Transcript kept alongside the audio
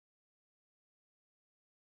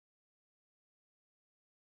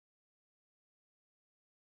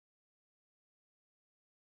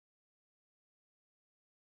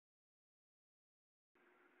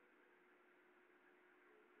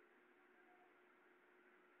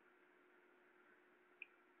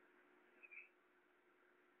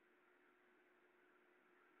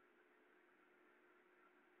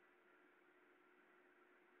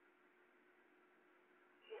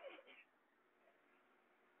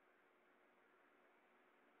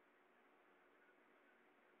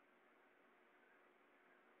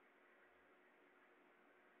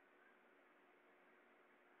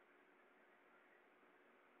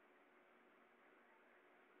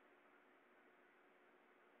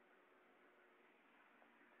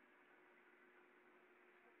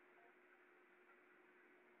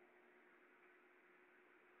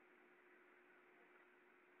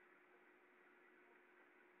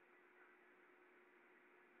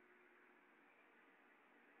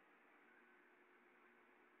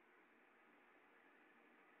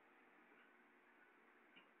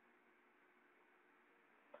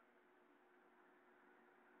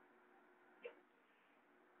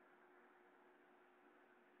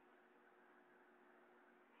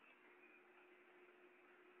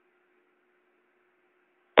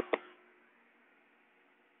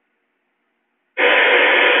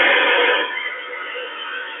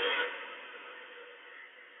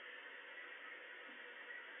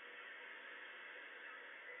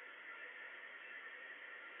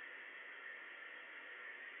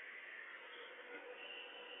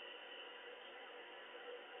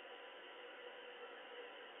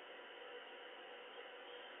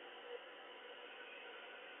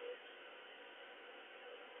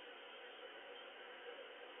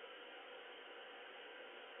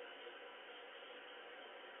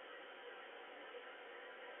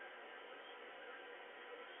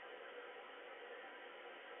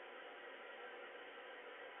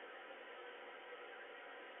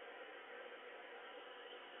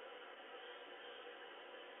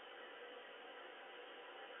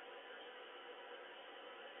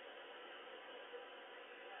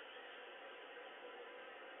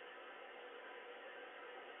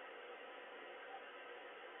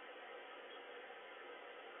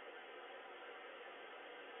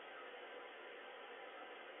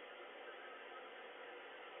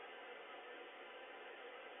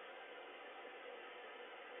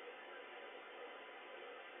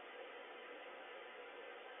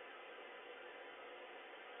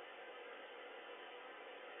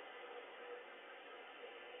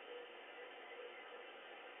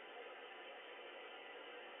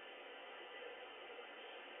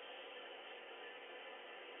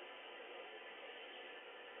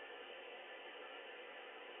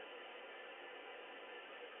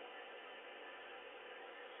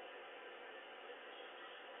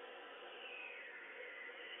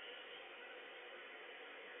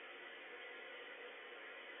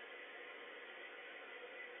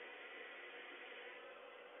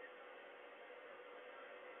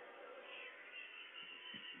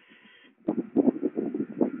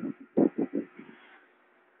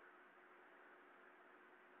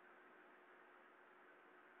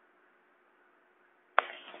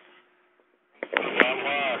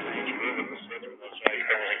Estamos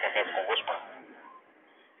em contato convosco.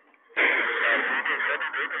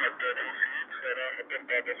 Será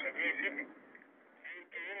reportada essa visita.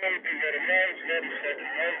 Não tiver mais, 079,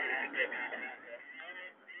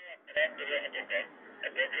 até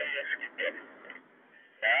o dia seguinte.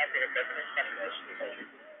 Tá, de repente, nos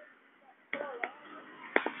passageiros.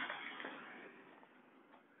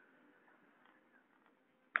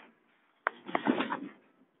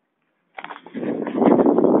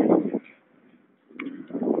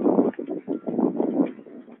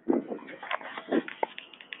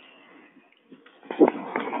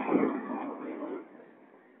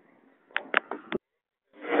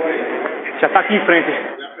 Já tá aqui em frente.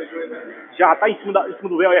 Já tá em cima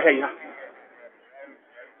do véu aí, né?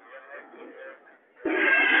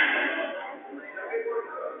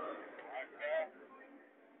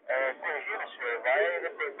 Corrigindo, senhor, vai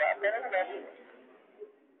reportar até o lugar.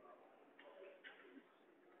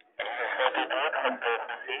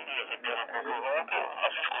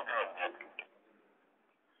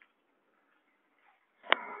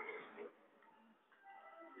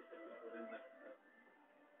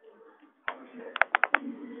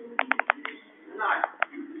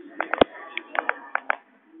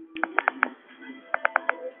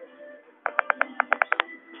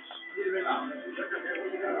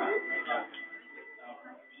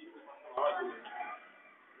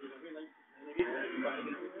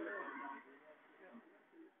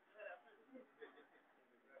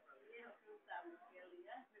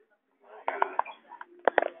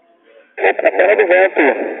 Na tela do vento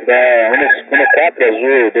da 4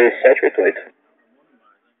 Azul 2788.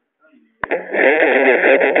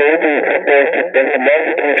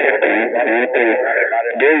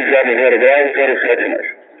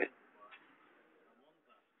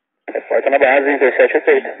 Reporta na base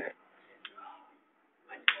 2788.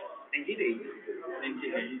 Tem direito. Tem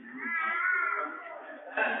direito.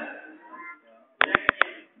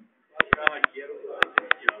 Aqui era o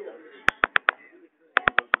essencial.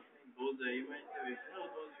 Tem 12 aí, mas você vê que não,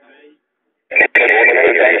 12 aí.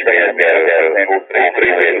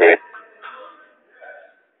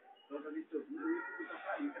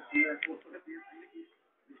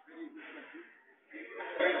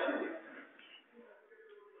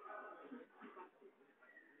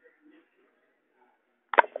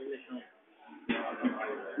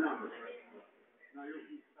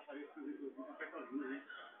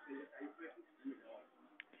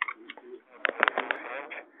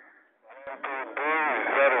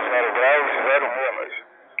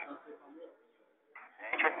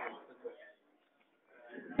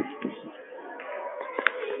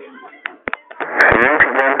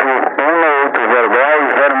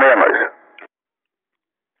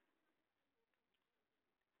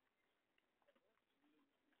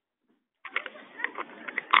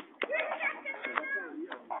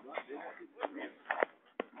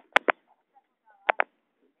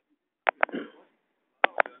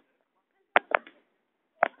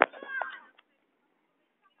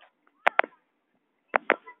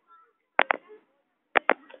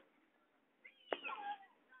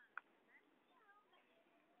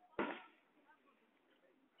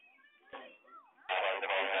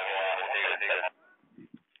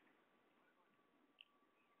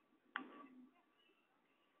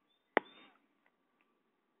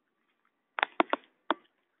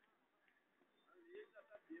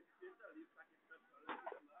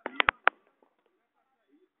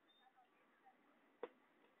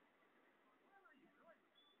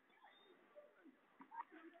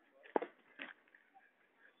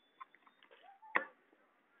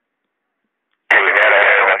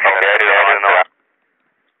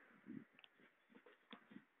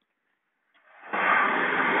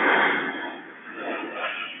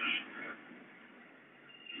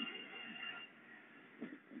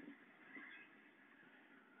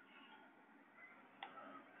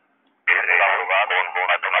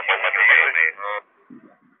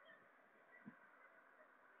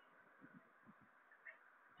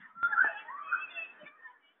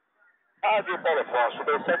 Rádio Telefonso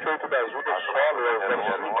 278 da Azul do Solo, é o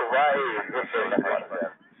 05, vai descer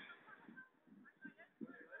agora.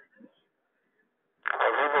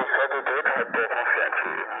 Azul 278, repete, confiante,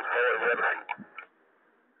 05.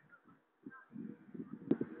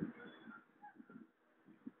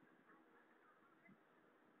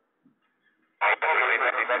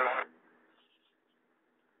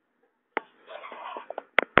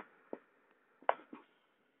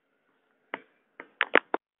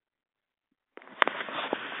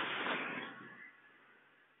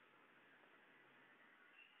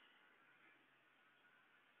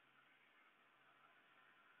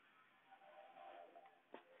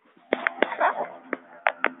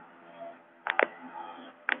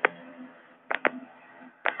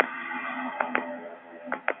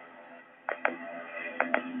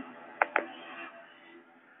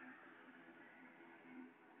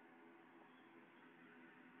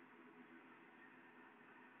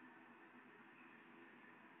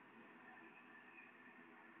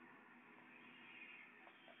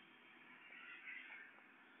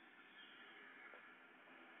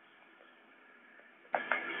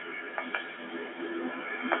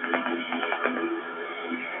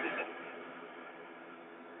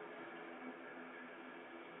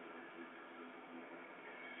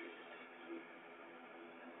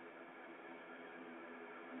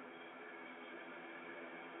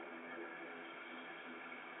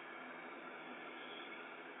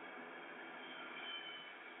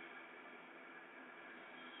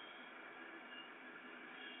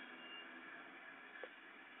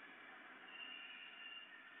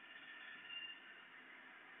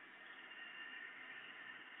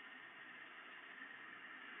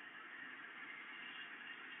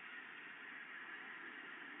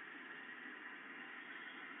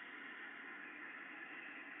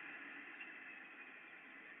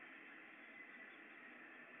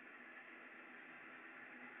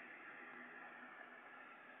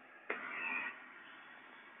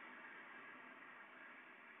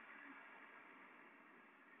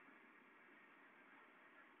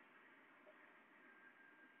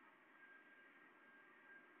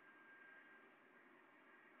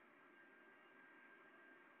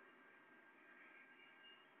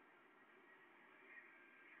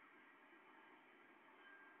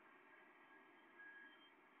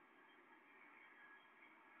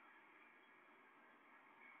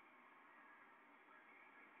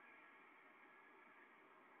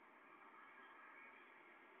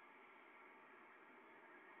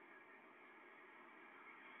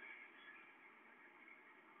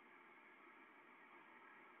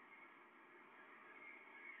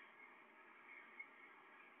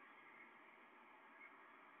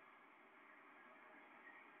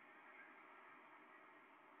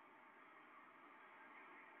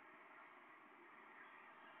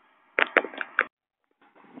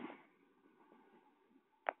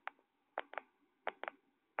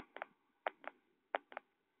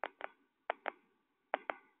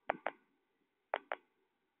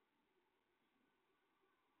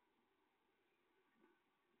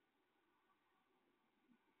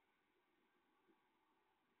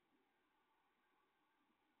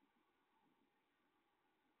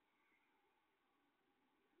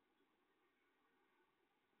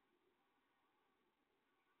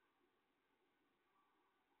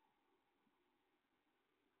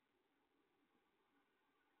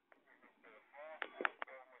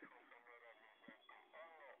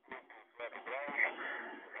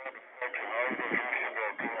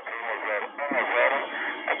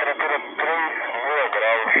 temperatura 3,5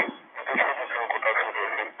 graus. Estou contato com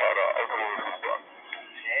você para a autonomia.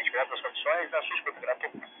 Ciente, graças às condições, na sua escuta,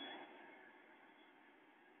 grato.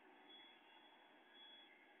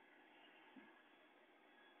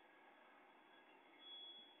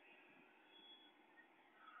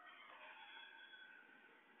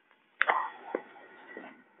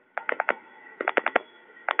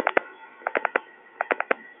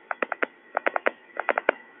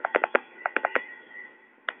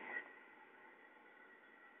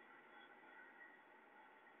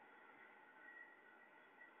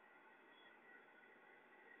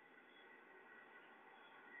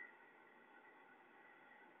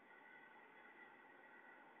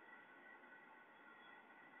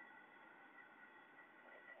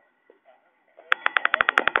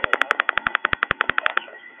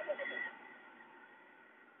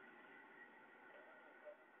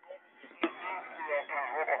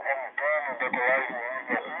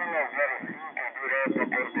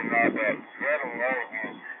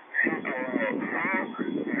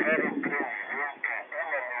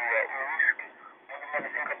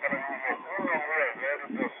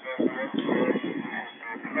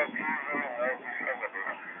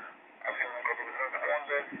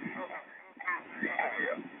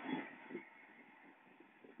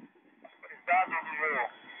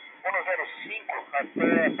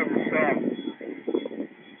 Até a posição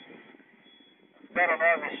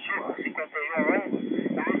 0951,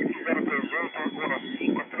 whisky 038,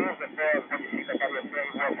 153, até a Município Cabeceira e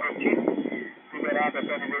Rua Fruti, liberado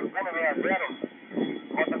até o nível 160,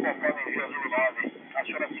 rota conforme envio Azul Linhas,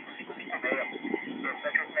 aciona 5556,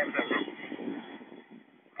 2789 da Azul.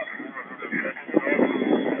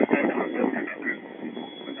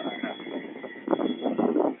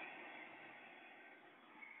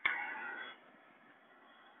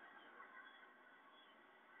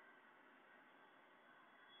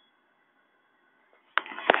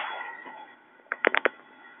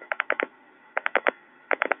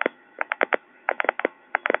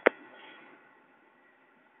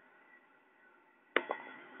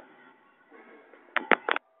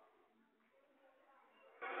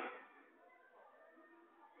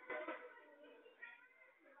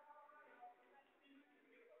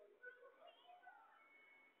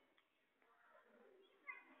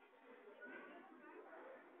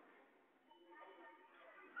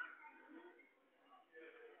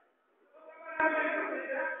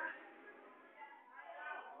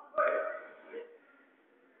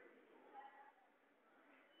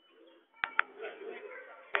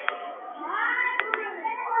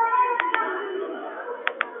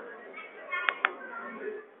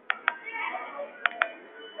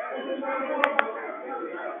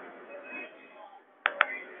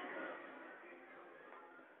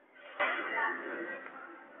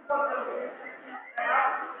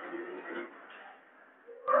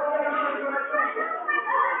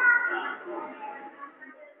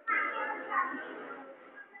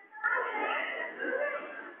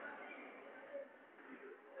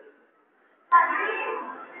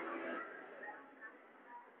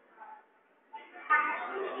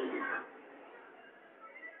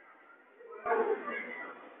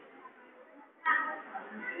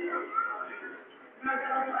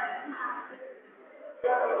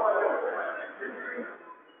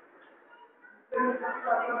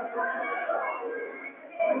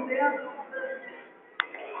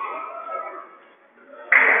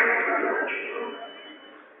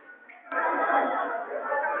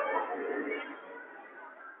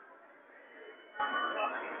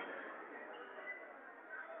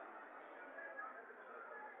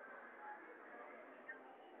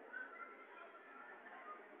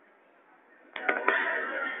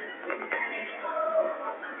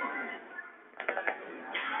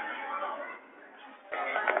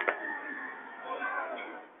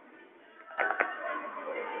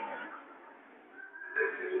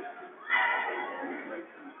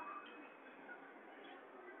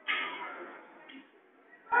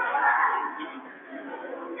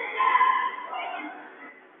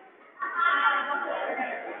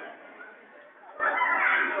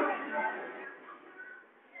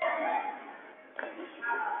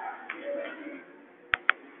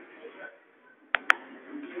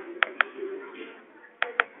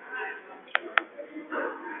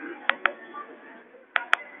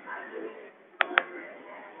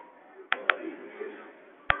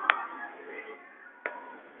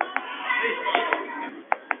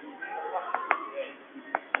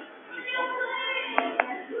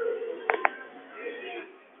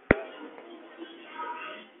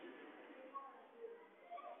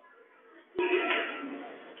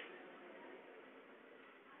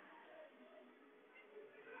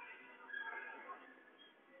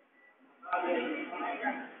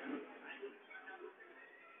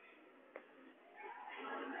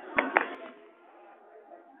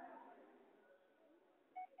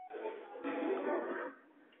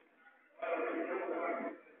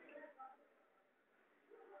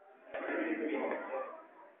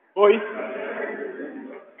 Oi.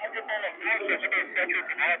 Aqui Paulo Afonso,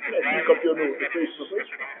 1789. Campeão no Seja, não foi?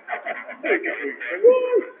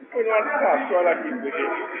 Foi no WhatsApp, olha aqui,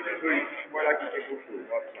 olha aqui quem puxou o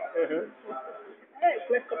WhatsApp. É, o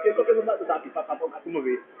Cleber campeão do Zap, pra a turma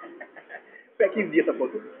ver. Foi há 15 dias essa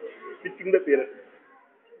foto. De segunda-feira.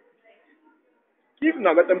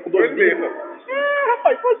 Não, agora estamos com 12 dias.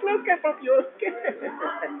 Rapaz, foi o Cleber que é campeão.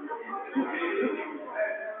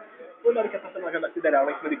 Foi na hora que eu passando na janela federal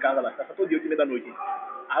lá em cima de casa, lá, tava todo dia, 8h30 da noite.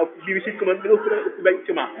 Aí eu vi vestido de comando, eu vai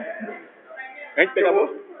filmar. A gente pegava.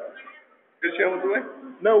 Ele chama tu, é?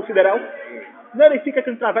 Não, o federal. Não, ele fica aqui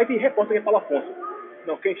no trabalho e reporta que é Paulo Afonso.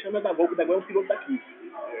 Não, quem chama é da Gol, que da Gol é um piloto daqui.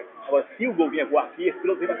 Agora, se o Gol vier voar aqui, esse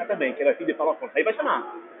piloto vem pra cá também, que era filho de Paulo Afonso. Aí vai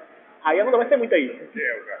chamar. Aí a onda vai ser muito aí. Quem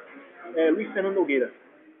é o cara? É Luiz Fernando Nogueira.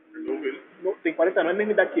 Nogueira? Tem 40 anos, é a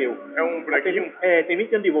mesma idade que eu. É um branquinho? Tem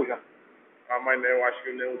 20 anos de voo já. Ah, mas não, eu acho que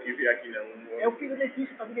eu não tive aqui, não. É o filho do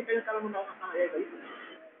dentista, tá vendo o cara no aéreas aí. O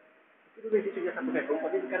filho do dentista já tá correto, tá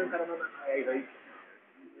vendo o cara no aéreas aí.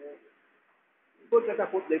 Vou trazer a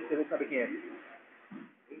foto dele pra você ver saber quem é.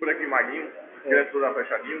 Um branquinho maguinho, que é todo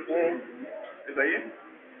fechadinho. Esse aí?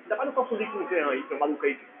 Dá pra não confundir com o Jean aí, que é um maluco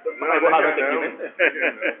aí. Não, Vou rasgar não, aqui, não. né?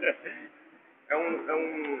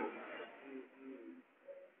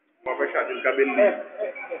 Uma fechadinha de cabelinho.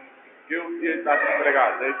 Que ele tá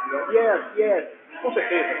desempregado, né? Não? Yes, com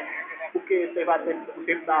certeza. Porque você vai ter o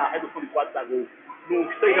tempo da redução de quadros da Gol.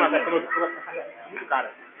 Nos 3 anos atrás, quando a passagem era muito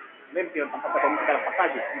cara. Lembra que ano passado estava muito cara a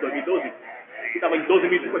passagem, em 2012? Que estava em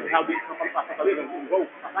 12.050 reais de Fortaleza, um voo,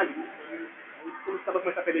 passagem. Aí estava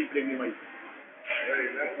começando a perder emprego mesmo aí.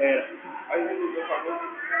 Era. Aí ele falou,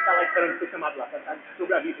 Tá lá esperando ser chamado lá, tá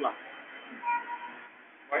sobre aviso lá.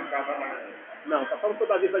 vai ficar pra Não, tá só no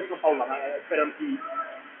sobre aviso lá de São Paulo lá, esperando que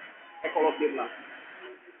recoloque ele lá.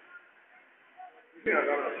 Sim,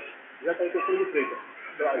 agora. Já tá em questão de frente,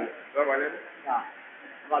 pela aí. Trabalhando? Tá.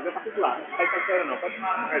 Lá deu particular, não sai pra fora não, pode É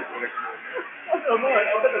isso, né? não,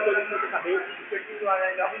 é outra pessoa que tem que saber, isso aqui lá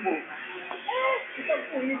ainda arrumou. Fica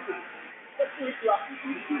por isso lá.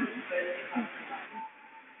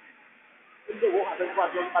 Ele jogou rasgando com a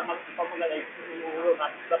avião para o quando o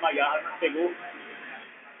Leonardo da Maiara pegou.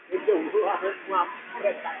 Ele deu rasgando com uma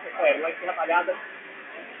pré-taxa lá em Serra Talhada.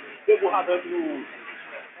 Deu rasgando no.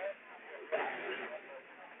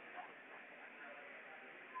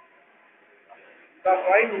 Tá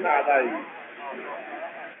saindo nada aí.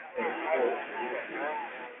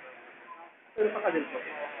 Pegando passageiro só.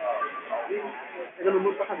 Pegando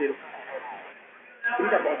muito passageiro.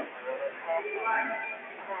 30 bolas.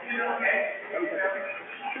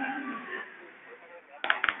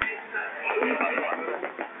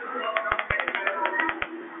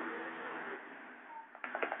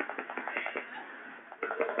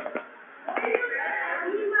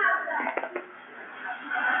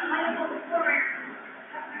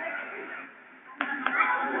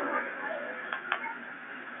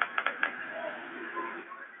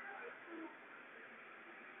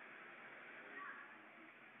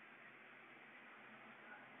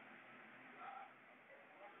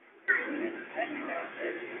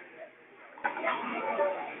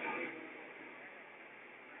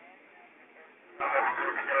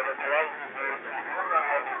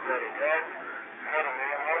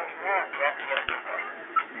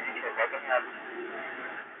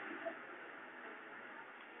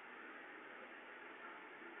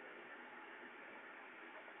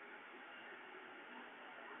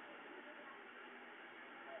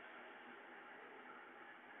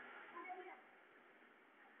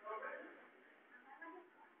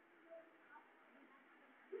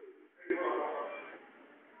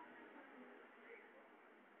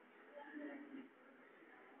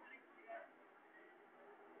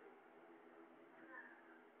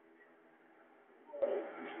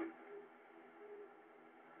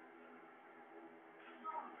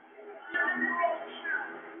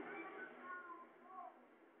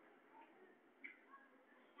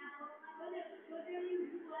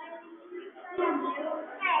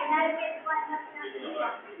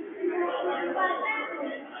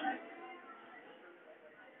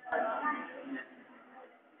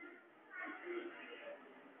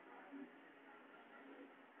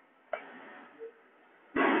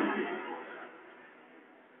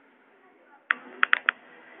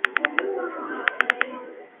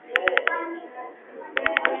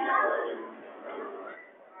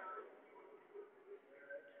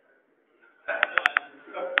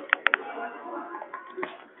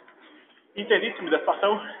 Entendíssimo da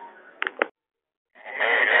situação?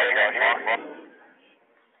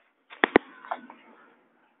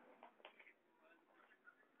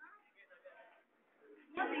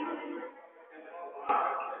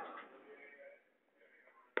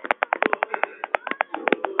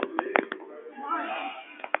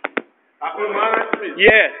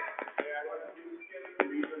 Yes.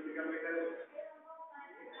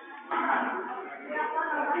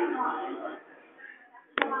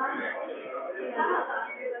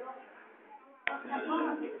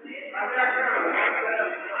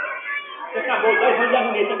 Acabou, 10 anos de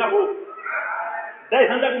agonia, acabou. 10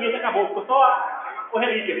 anos de agonia, acabou. Ficou só o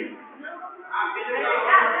relíquia.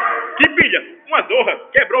 Que pilha? Uma zorra.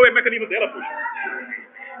 Quebrou o mecanismo dela, puxa.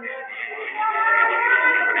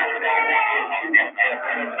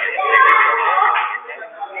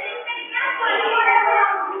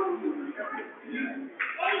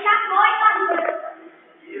 Ele já foi,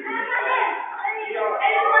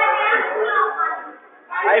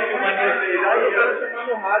 aí filmando vocês, aí o cara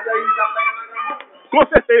chamando o rádio, aí já pega na gravação. Com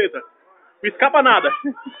certeza. Não escapa nada.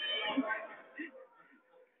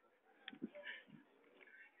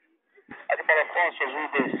 A de Parafonso, Azul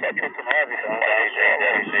 2789,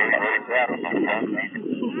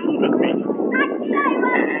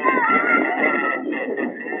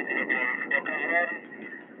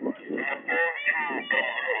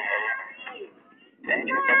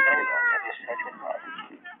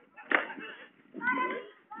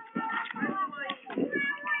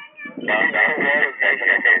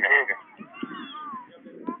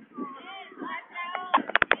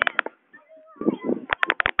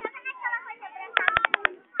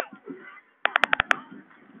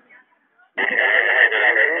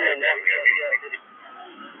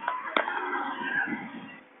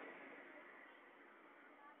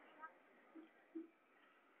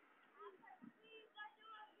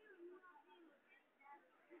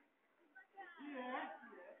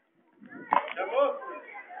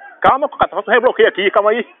 Calma, cara, faça o rebloqueio aqui,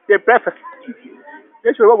 calma aí, depressa.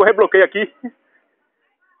 Deixa eu logo o rebloqueio aqui.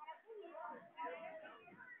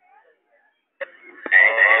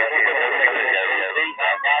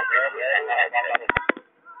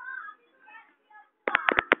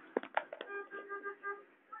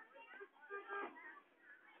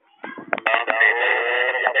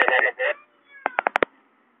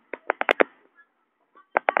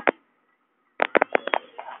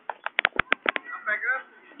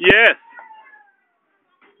 Yes.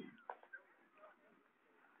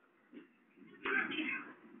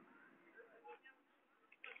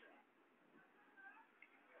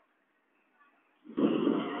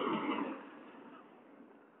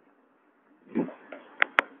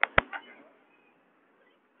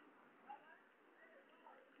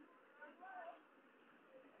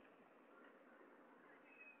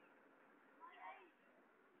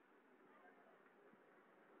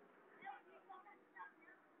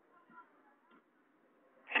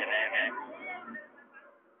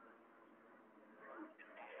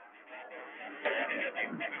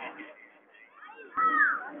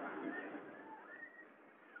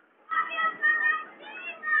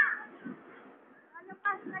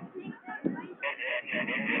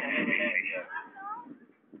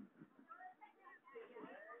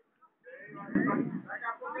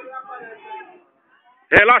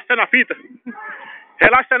 Relaxa na fita.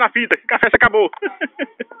 Relaxa na fita. Que café se acabou.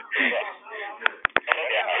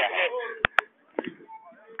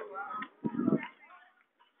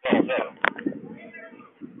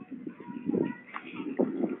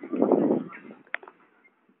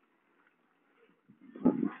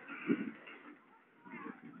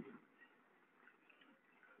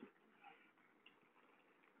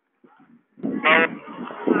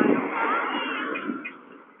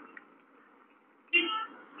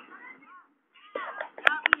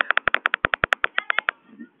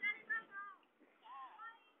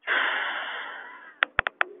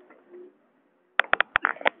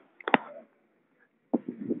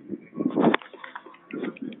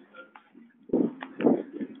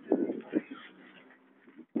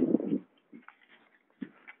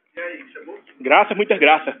 Graça, muitas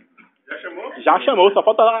graças. Já chamou? Já chamou, só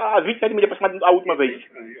falta as 27 milhas pra chamar a última vez.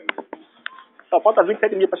 Só falta as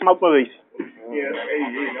 27 milhas pra chamar a última vez.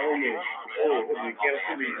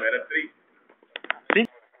 Era 3. Sim?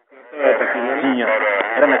 Tinha.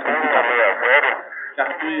 Era mais complicado.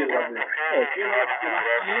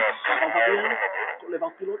 Levar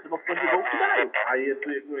o piloto, levar o piloto de voo, que dá eu. Aí eu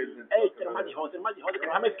fui com ele, né? Eita, era mais de rosa, que eu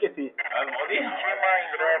não vai me esquecer.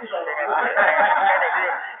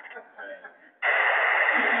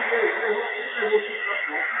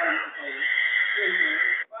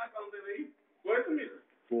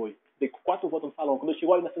 Foi. Dei 4 voltas no salão. Quando eu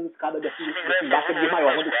chego ali nessas escadas desse embaixo de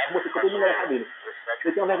maior, quando eu botei todo mundo na cadeira.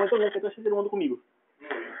 Eu tenho uma vergonha tão grande que eu tô achando que ele anda comigo.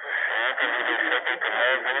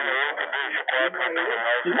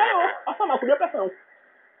 Desmaiou. Passa mal, subiu a pressão.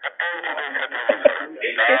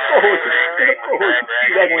 Ele ficou roxo.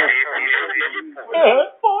 Que vergonha.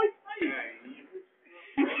 Foi.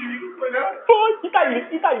 Foi não? Foi, e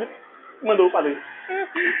tá indo. Mandou fazer.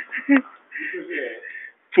 Isso é.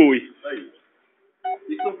 Foi. Aí.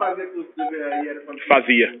 E tu fazia curso de ver aí, era quando...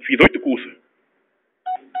 Fazia. Fiz 8 cursos.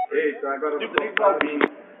 Eita, agora você tem igualzinho.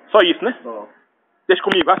 Só isso, né? Ó. Deixa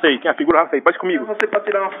comigo, já sei. Quem é a figura, já sei. Pode comigo. Você pra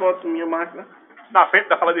tirar uma foto minha máquina, Na frente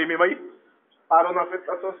da sala dele mesmo aí. parou na frente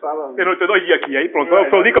da sua sala. Eu não tenho 2 dias aqui. Aí pronto.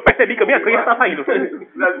 Foi o dia que eu percebi que a minha câmera já tá saindo.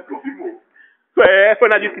 Já desconfirmou. Foi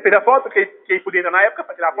na disso que fez a foto. Quem podia entrar na época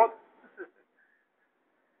pra tirar a foto.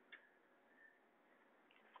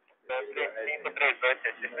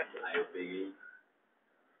 538. Aí eu peguei.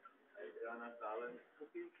 Aí eu lá na sala.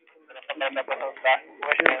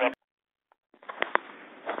 Essa